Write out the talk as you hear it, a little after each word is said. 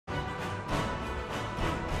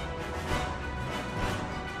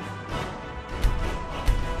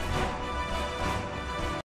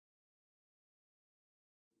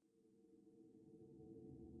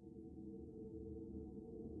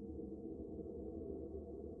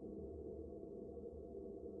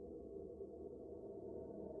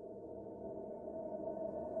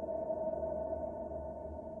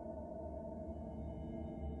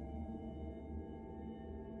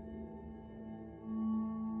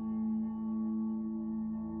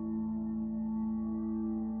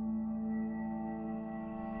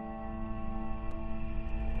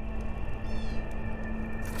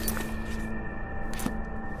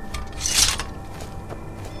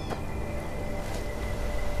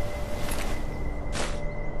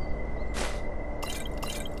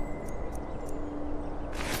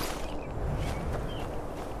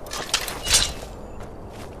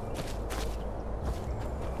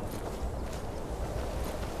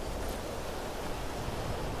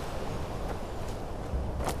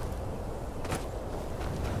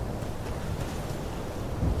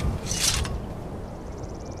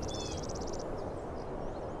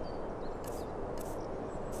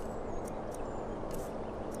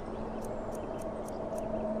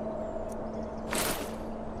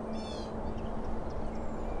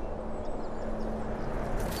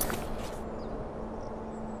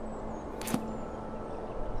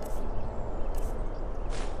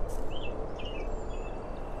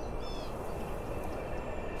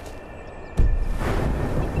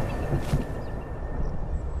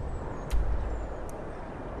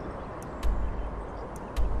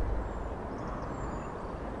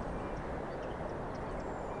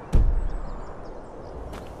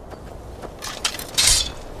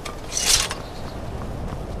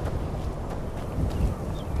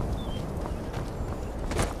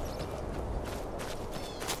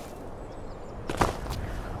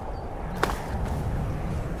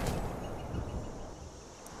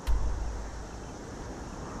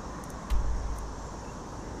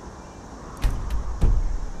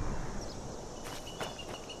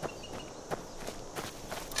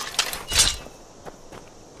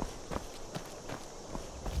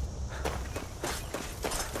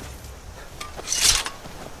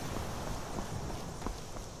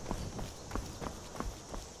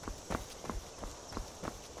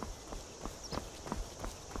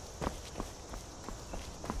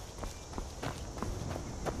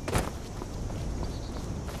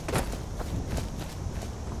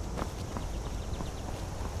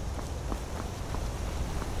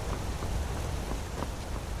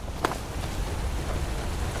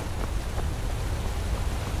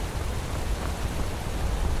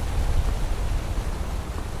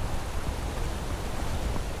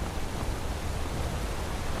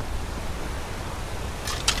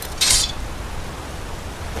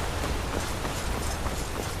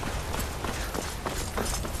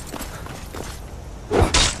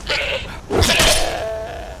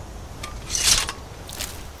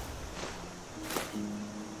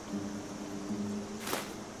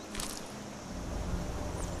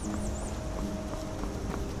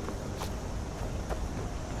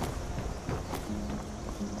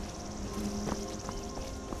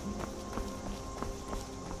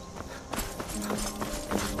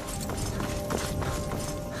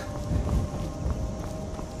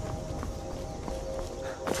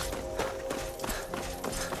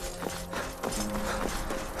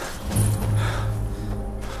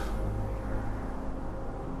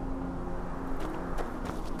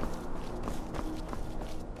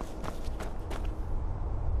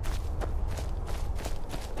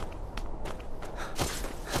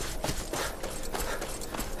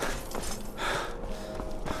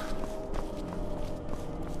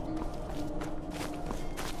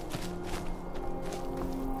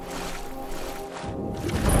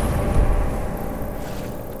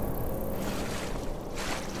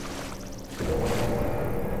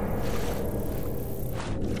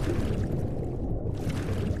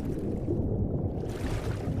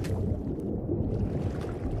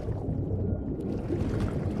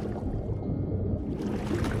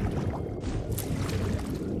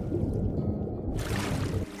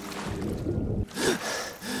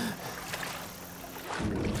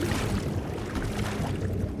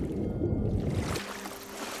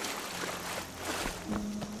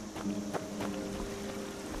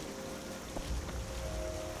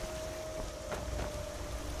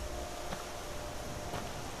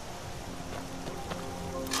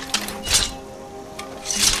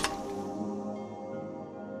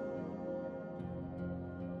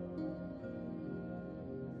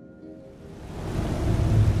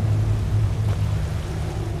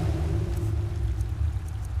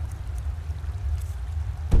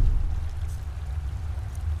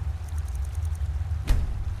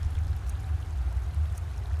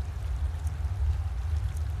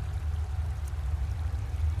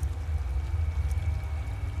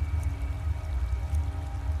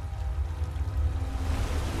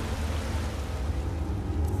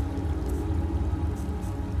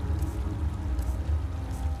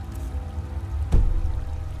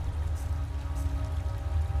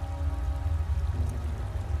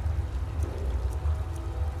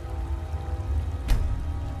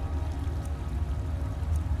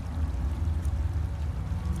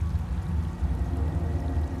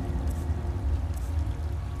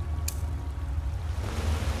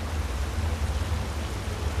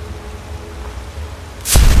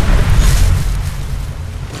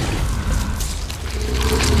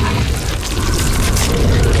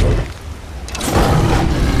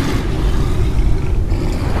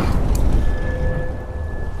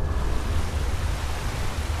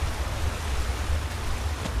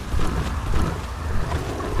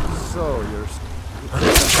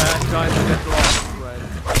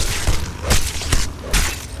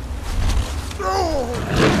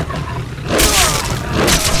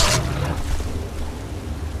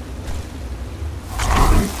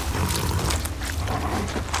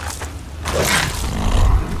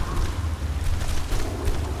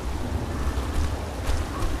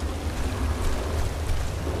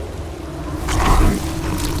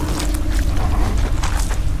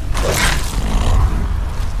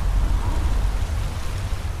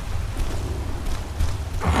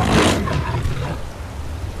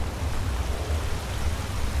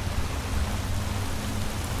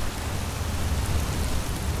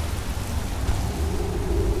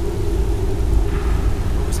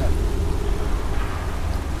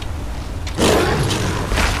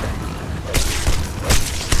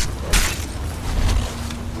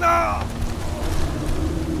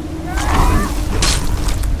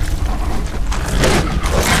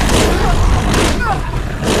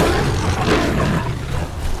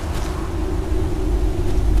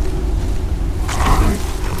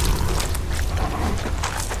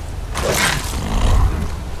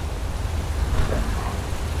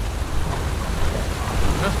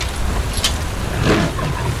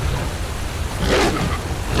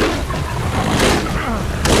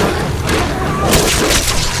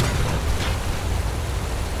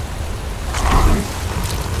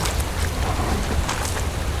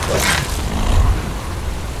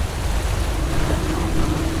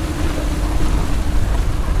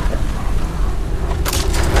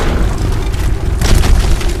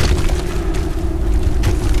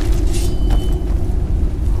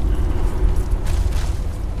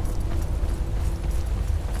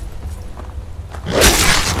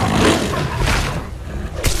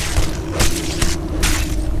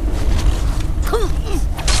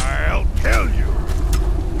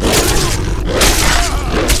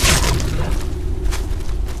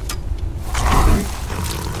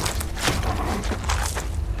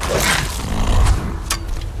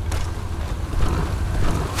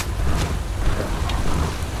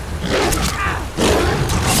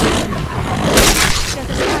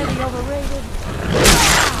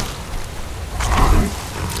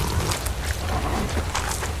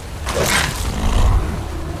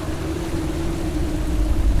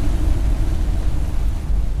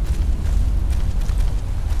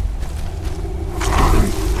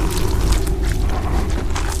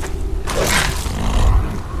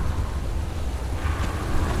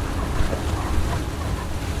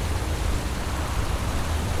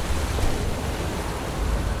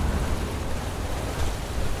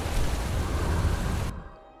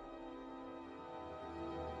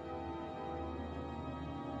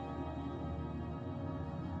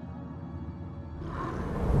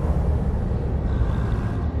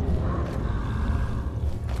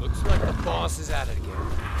Boss is at it again.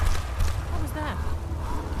 What was that?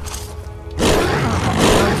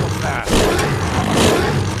 Not so fast.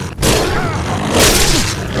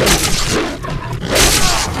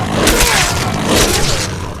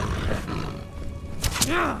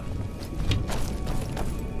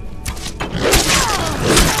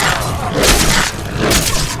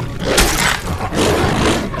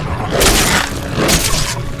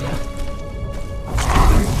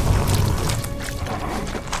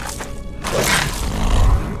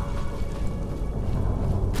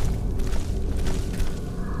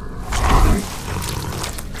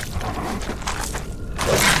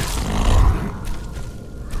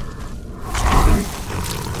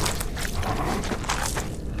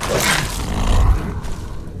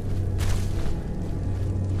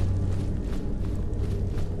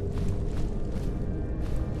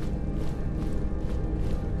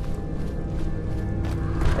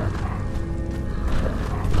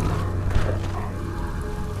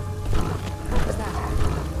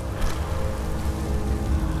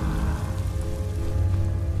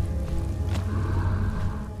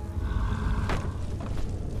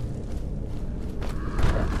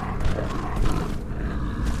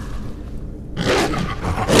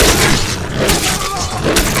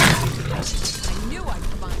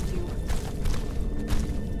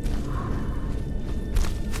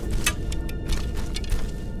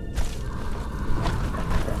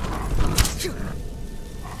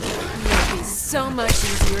 So much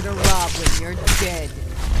easier to rob when you're dead.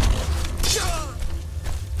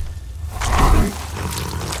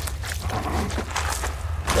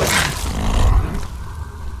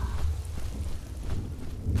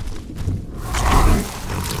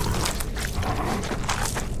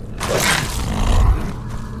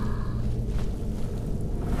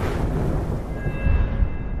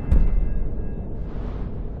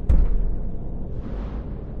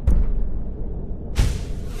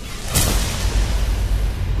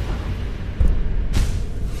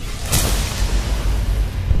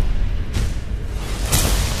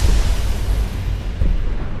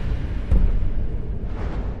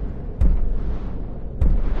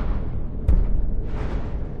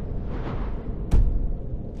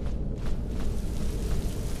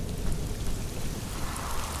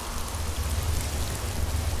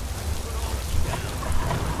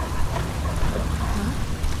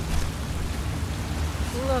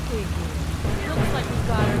 Looky here. Looks like we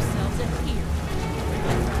got ourselves a hero.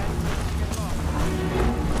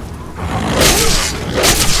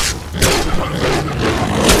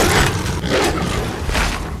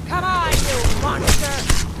 Come on, you monster!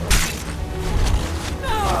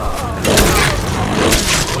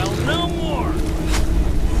 Well, no more!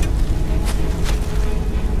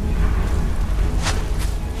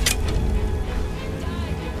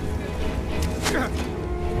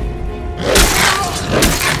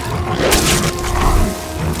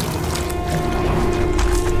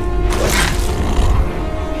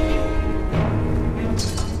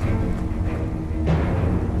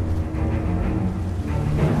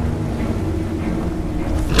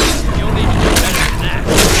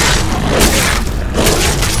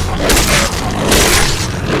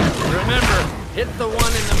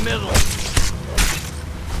 one in the middle.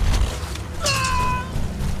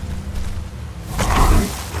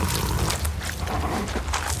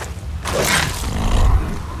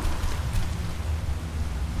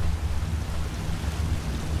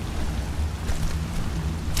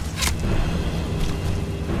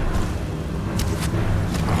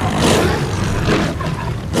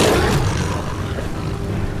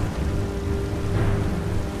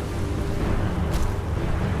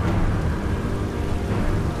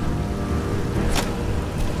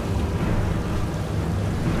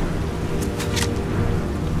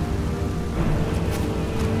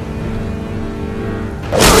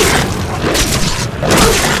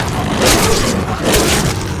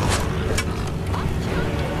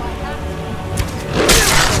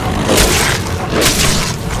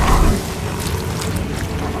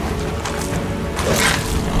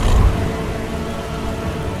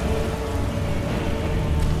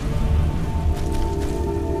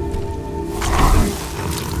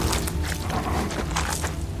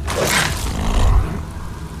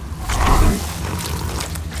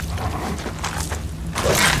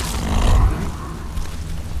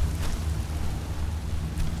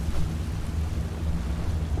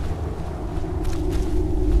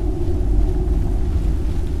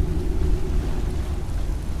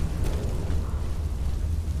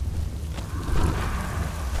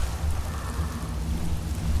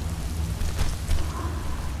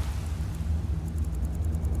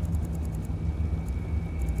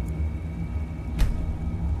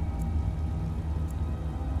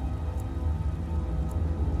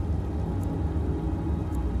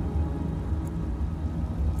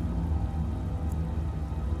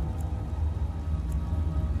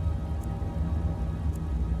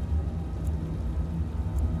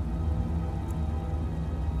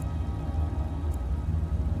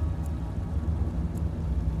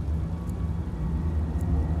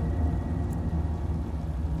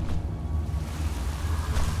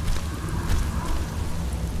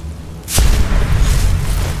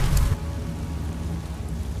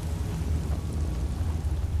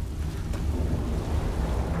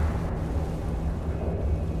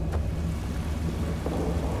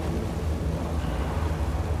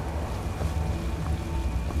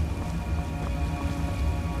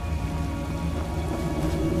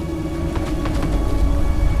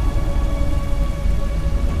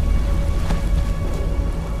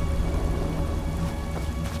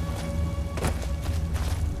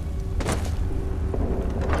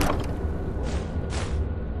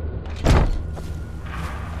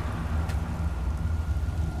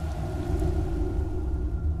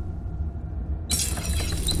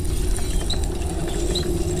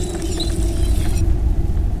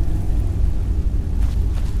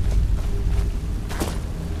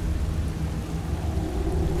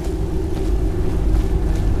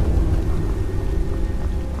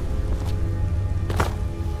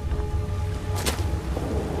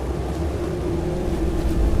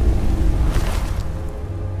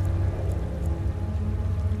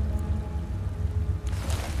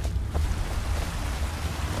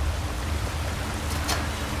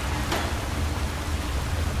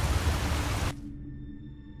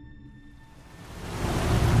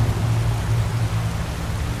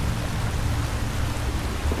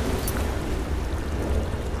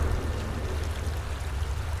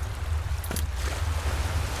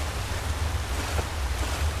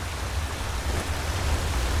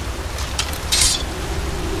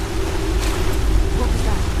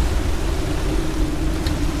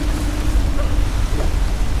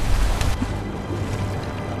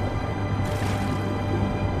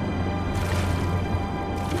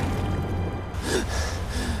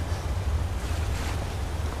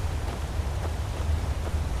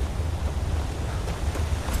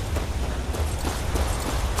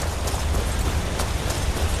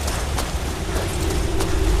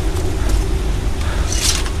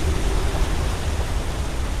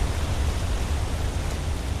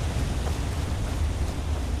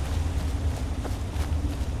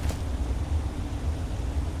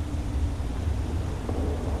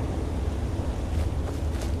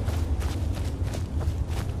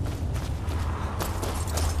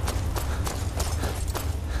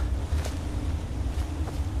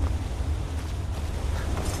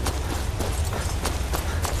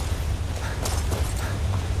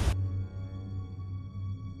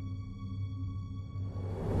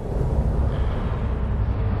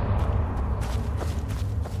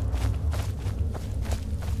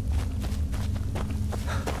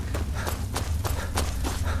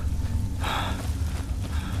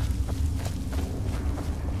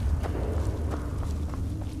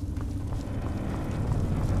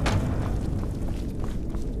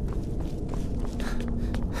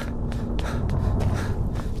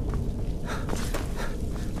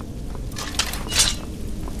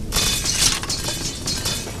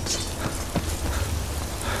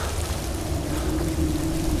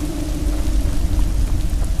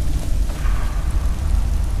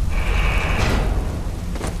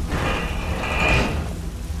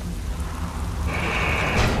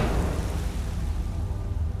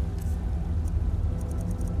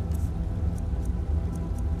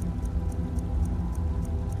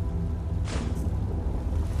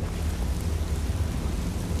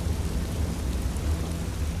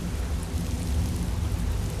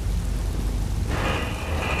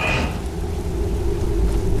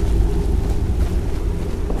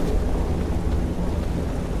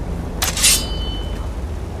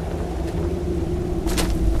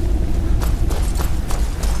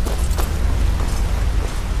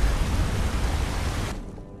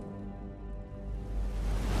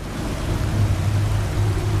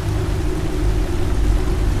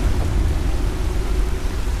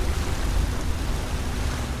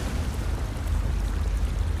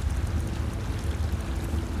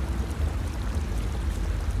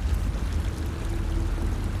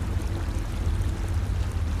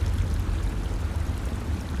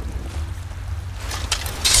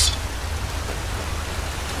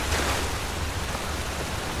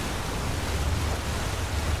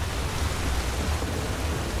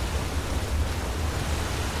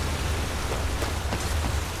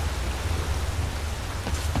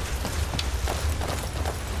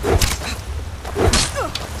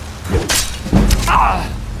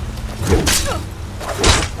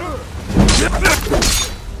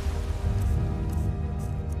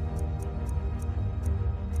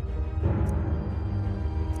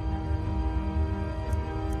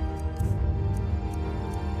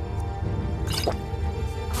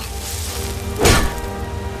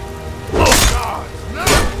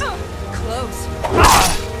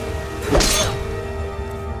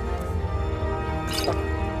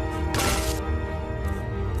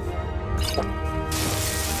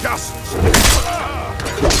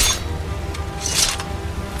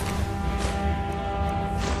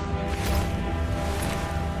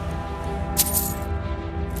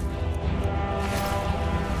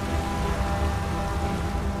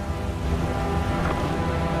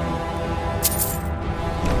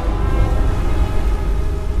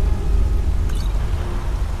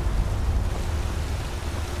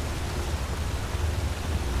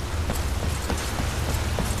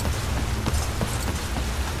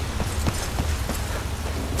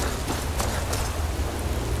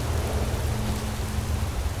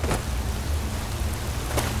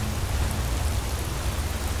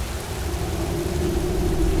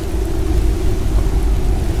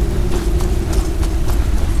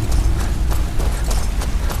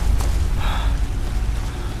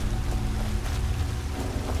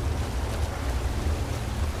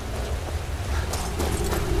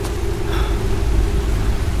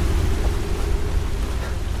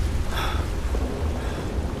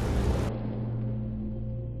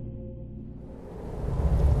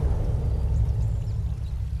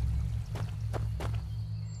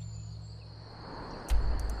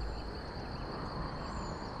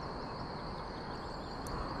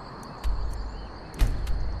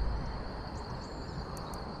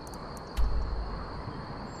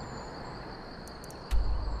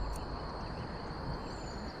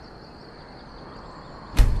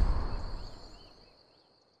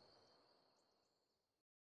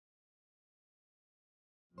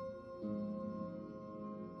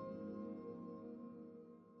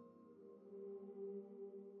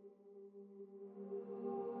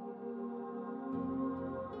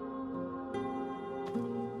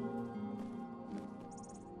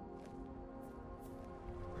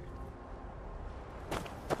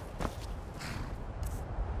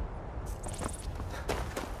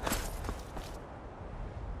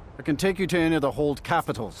 I can take you to any of the hold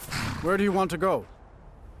capitals. Where do you want to go?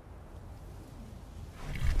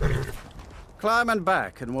 Climb and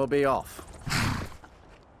back, and we'll be off.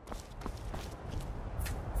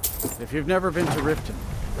 If you've never been to Riften,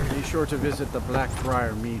 be sure to visit the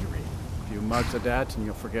Blackbriar Meadery. A few mugs of that, and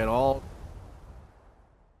you'll forget all.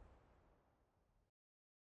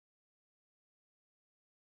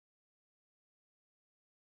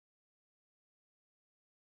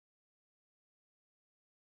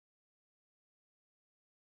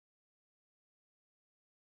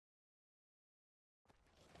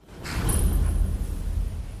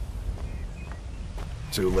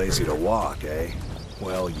 Too lazy to walk, eh?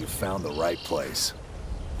 Well, you found the right place.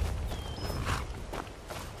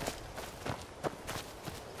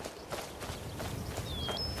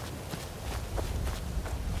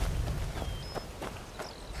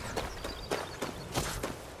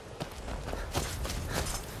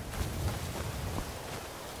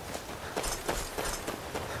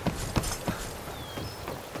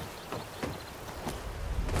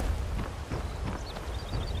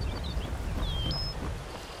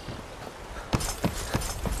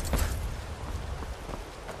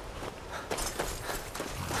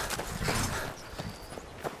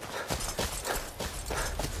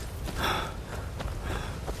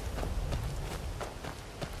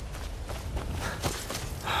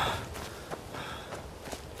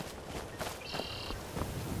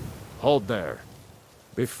 Hold there.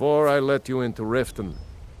 Before I let you into Riften,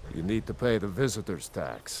 you need to pay the visitor's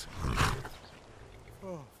tax.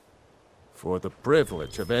 For the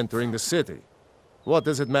privilege of entering the city. What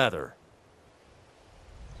does it matter?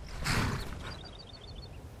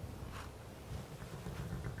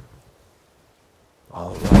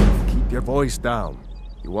 All right, keep your voice down.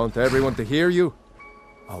 You want everyone to hear you?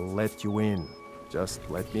 I'll let you in. Just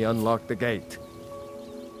let me unlock the gate.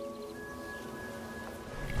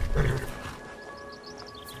 The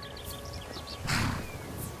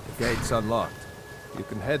gate's unlocked. You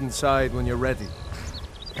can head inside when you're ready.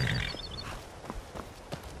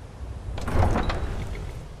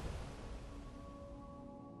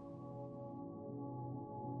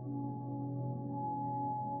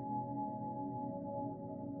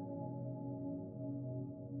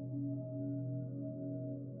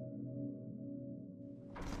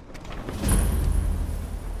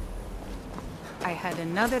 I had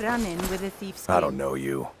another run-in with a thieves. I don't know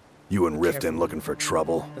you. You in Riften looking for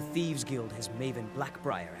trouble? The Thieves Guild has Maven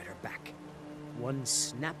Blackbriar at her back. One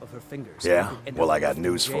snap of her fingers. Yeah? and Well, I got Riften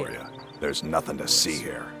news jail. for you. There's nothing to see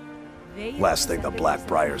here. They Last thing the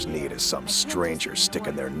Blackbriars need is some stranger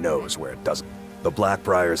sticking their nose where it doesn't. The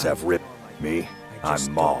Blackbriars have ripped me.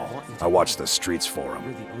 I'm Maul. I watch the streets for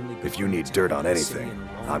them. If you need dirt on anything,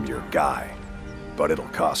 I'm your guy. But it'll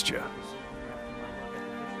cost you.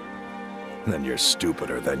 Then you're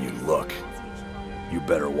stupider than you look. You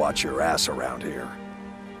better watch your ass around here.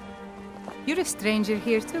 You're a stranger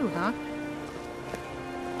here too, huh?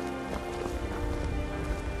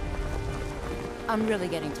 I'm really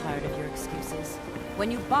getting tired of your excuses. When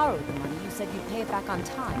you borrowed the money, you said you'd pay it back on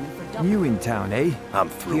time and for double. New in town, eh? I'm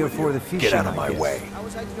through Here with for you. the fishing, Get out of I my guess. way. How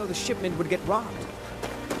was I to know the shipment would get robbed?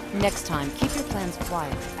 Next time, keep your plans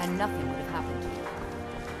quiet, and nothing would have happened to you.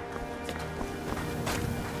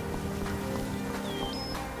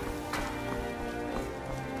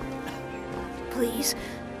 Please.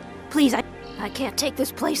 Please, I can't take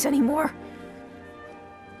this place anymore.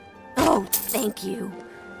 Oh, thank you.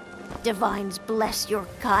 Divines bless your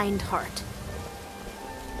kind heart.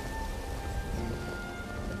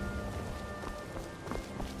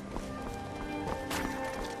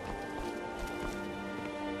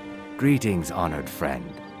 Greetings, honored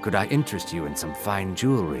friend. Could I interest you in some fine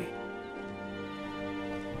jewelry?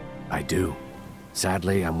 I do.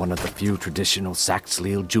 Sadly, I'm one of the few traditional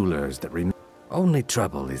Saxhleel jewelers that remain. Only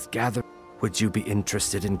trouble is gather. Would you be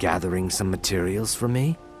interested in gathering some materials for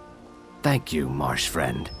me? Thank you, marsh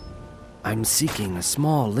friend. I'm seeking a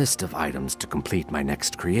small list of items to complete my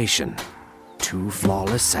next creation. 2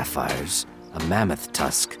 flawless sapphires, a mammoth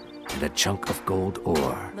tusk, and a chunk of gold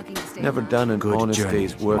ore. Looking to stay Never around? done an Good honest journey,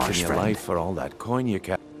 day's work in marsh your friend. life for all that coin you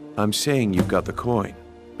ca- I'm saying you've got the coin,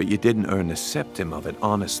 but you didn't earn a septim of it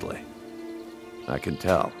honestly. I can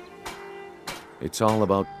tell. It's all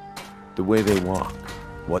about the way they walk,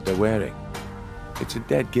 what they're wearing. It's a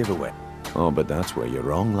dead giveaway. Oh, but that's where you're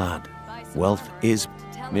wrong, lad. Wealth is...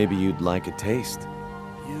 Maybe you'd like a taste.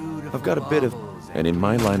 I've got a bit of... And in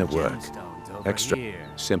my line of work, extra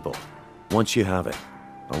simple. Once you have it,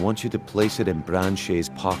 I want you to place it in Branche's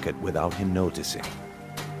pocket without him noticing.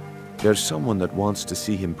 There's someone that wants to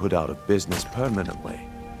see him put out of business permanently.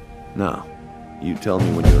 Now, you tell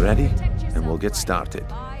me when you're ready, and we'll get started.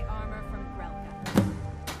 Buy armor from Grelka.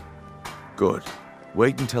 Good.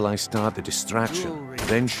 Wait until I start the distraction,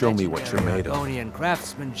 then show me what you're made of. Argonian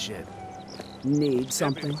craftsmanship. Need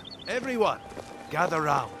something? Everyone, gather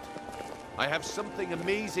round. I have something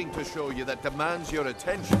amazing to show you that demands your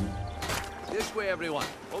attention. This way, everyone.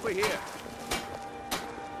 Over here.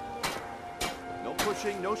 No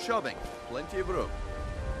pushing, no shoving. Plenty of room.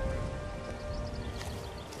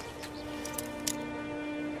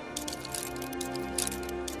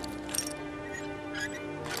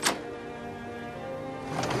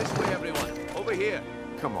 This way, everyone. Over here.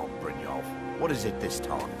 Come on, Brynjolf. What is it this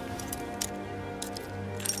time?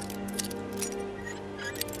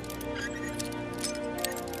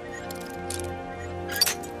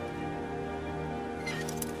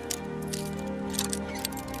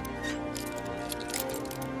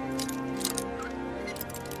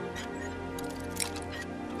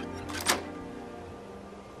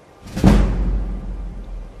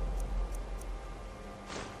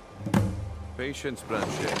 Patience, Branche.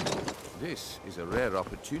 This is a rare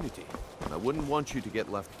opportunity, and I wouldn't want you to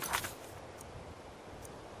get left.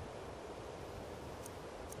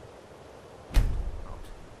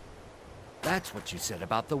 That's what you said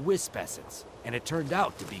about the wisp essence, and it turned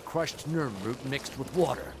out to be crushed nirnroot mixed with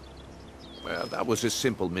water. Well, that was a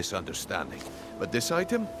simple misunderstanding. But this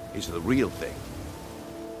item is the real thing.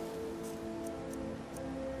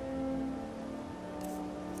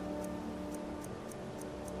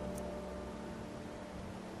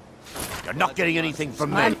 You're not getting anything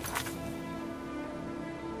from me.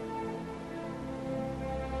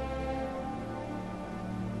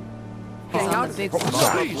 He's on the big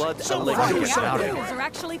Blood Thieves are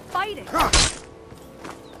actually fighting.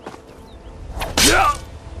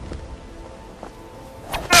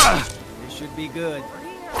 This should be good.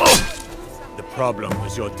 The problem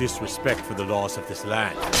is your disrespect for the laws of this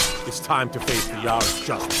land. It's time to face the Jarl's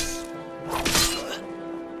justice.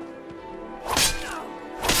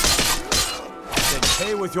 Then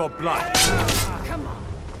pay with your blood. Come on.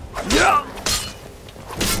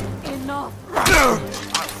 Enough.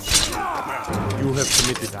 You have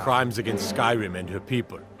committed crimes against Skyrim and her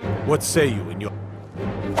people. What say you in your...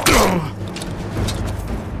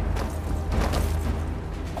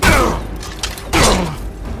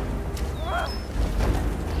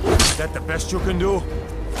 Is that the best you can do?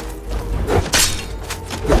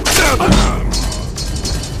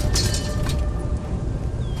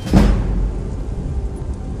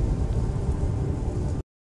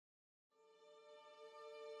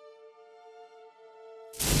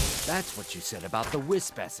 That's what you said about the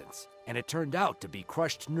wisp essence. And it turned out to be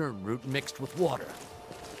crushed nirn root mixed with water.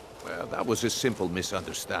 Well, that was a simple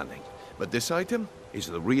misunderstanding. But this item is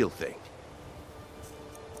the real thing.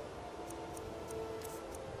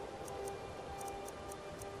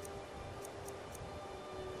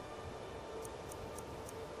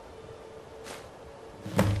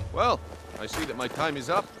 Well, I see that my time is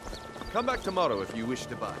up. Come back tomorrow if you wish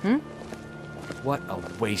to buy. What a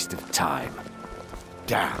waste of time.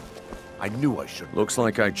 Damn. I knew I should. Looks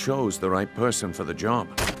like I chose the right person for the job.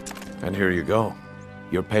 And here you go.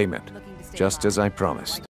 Your payment. Just as I promised.